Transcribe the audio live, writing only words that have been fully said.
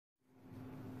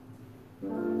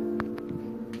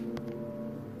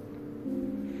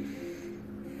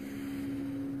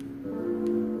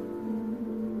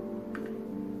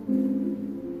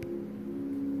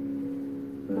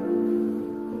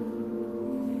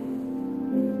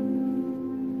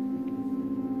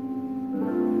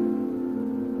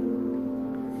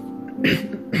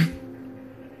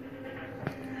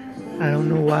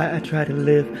try to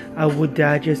live. I would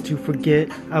die just to forget.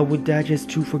 I would die just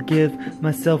to forgive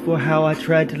myself for how I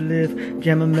tried to live.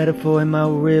 Jam a metaphor in my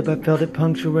rib, I felt it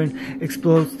puncturing.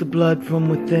 Explodes the blood from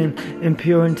within,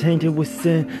 impure and tainted with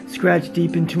sin. Scratch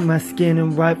deep into my skin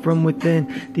and write from within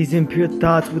these impure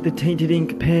thoughts with a tainted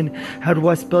ink pen. How do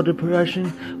I spell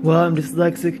depression? Well, I'm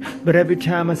dyslexic, but every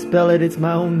time I spell it, it's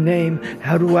my own name.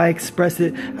 How do I express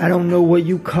it? I don't know what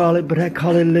you call it, but I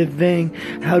call it living.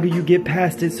 How do you get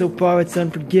past it? So far it's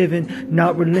unforgiving,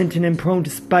 not relenting and prone to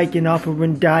spiking,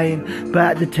 offering dying. But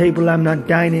at the table I'm not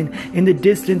dining. In the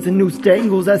distance a noose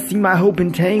dangles, I see my hope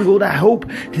entangled. I hope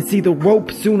to see the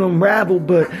rope soon unravel,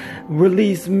 but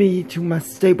release me to my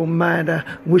stable mind. I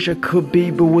wish I could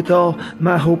be, but with all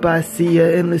my hope I see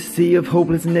an endless sea of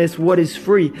hopelessness. What is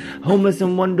free? Homeless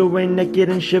and wondering, naked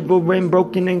and shivering,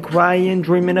 broken and crying,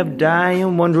 dreaming of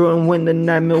dying, wondering when the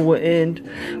nightmare will end.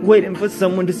 Waiting for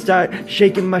someone to start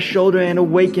shaking my shoulder and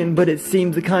awaken, but it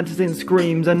seems the constant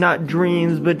screams are not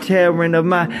dreams, but tearing of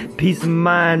my peace of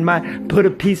mind. Might put a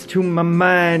piece to my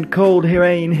mind. Cold here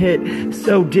ain't hit,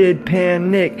 so did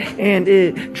panic, and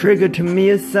it triggered to me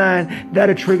a sign that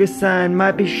a trigger sign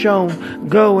might be shown.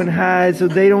 Go and hide so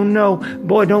they don't know.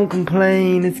 Boy, don't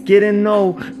complain, it's getting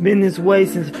old. Been this way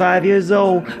since 5 years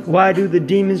old. Why do the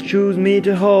demons choose me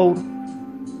to hold?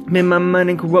 Make my mind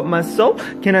and corrupt my soul.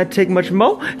 Can I take much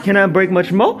more? Can I break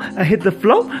much more? I hit the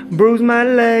floor, bruise my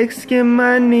legs, skin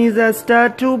my knees. I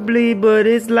start to bleed, but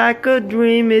it's like a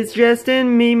dream. It's just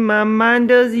in me. My mind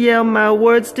does yell, my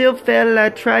words still fail. I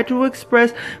try to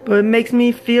express, but it makes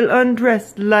me feel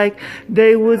undressed, like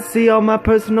they would see all my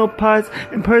personal parts.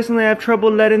 And personally I have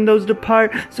trouble letting those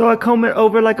depart, so I comb it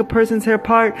over like a person's hair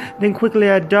part, then quickly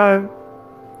I dart.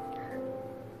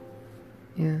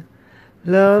 Yeah.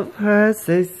 Love hurts,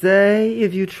 they say.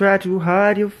 If you try too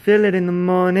hard, you'll feel it in the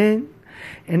morning.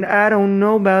 And I don't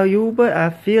know about you, but I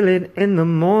feel it in the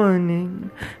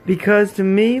morning. Because to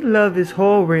me, love is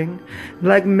whoring,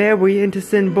 like Mary into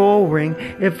sin boring.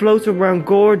 It floats around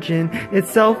gorging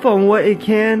itself on what it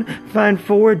can find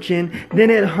foraging. Then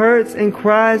it hurts and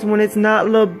cries when it's not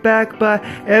loved back by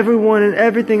everyone and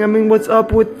everything. I mean, what's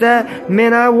up with that?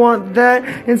 Man, I want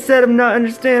that. Instead of not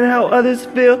understanding how others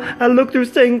feel, I look through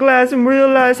stained glass and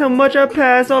realize how much I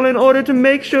pass, all in order to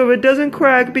make sure it doesn't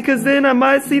crack, because then I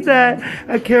might see that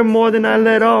I care more than I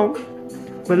let on,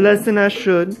 but less than I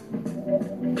should.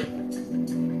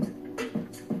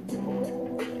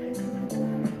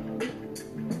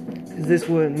 Is this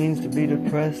what it means to be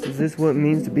depressed? Is this what it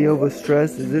means to be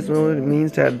overstressed? Is this what it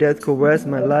means to have death caress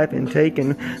my life and take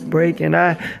and break? And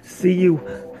I see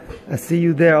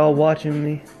you there all watching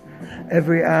me.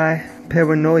 Every eye,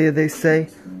 paranoia they say,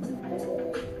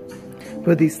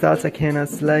 but these thoughts I cannot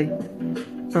slay.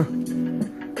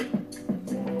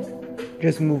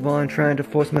 Just move on, trying to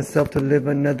force myself to live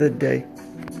another day.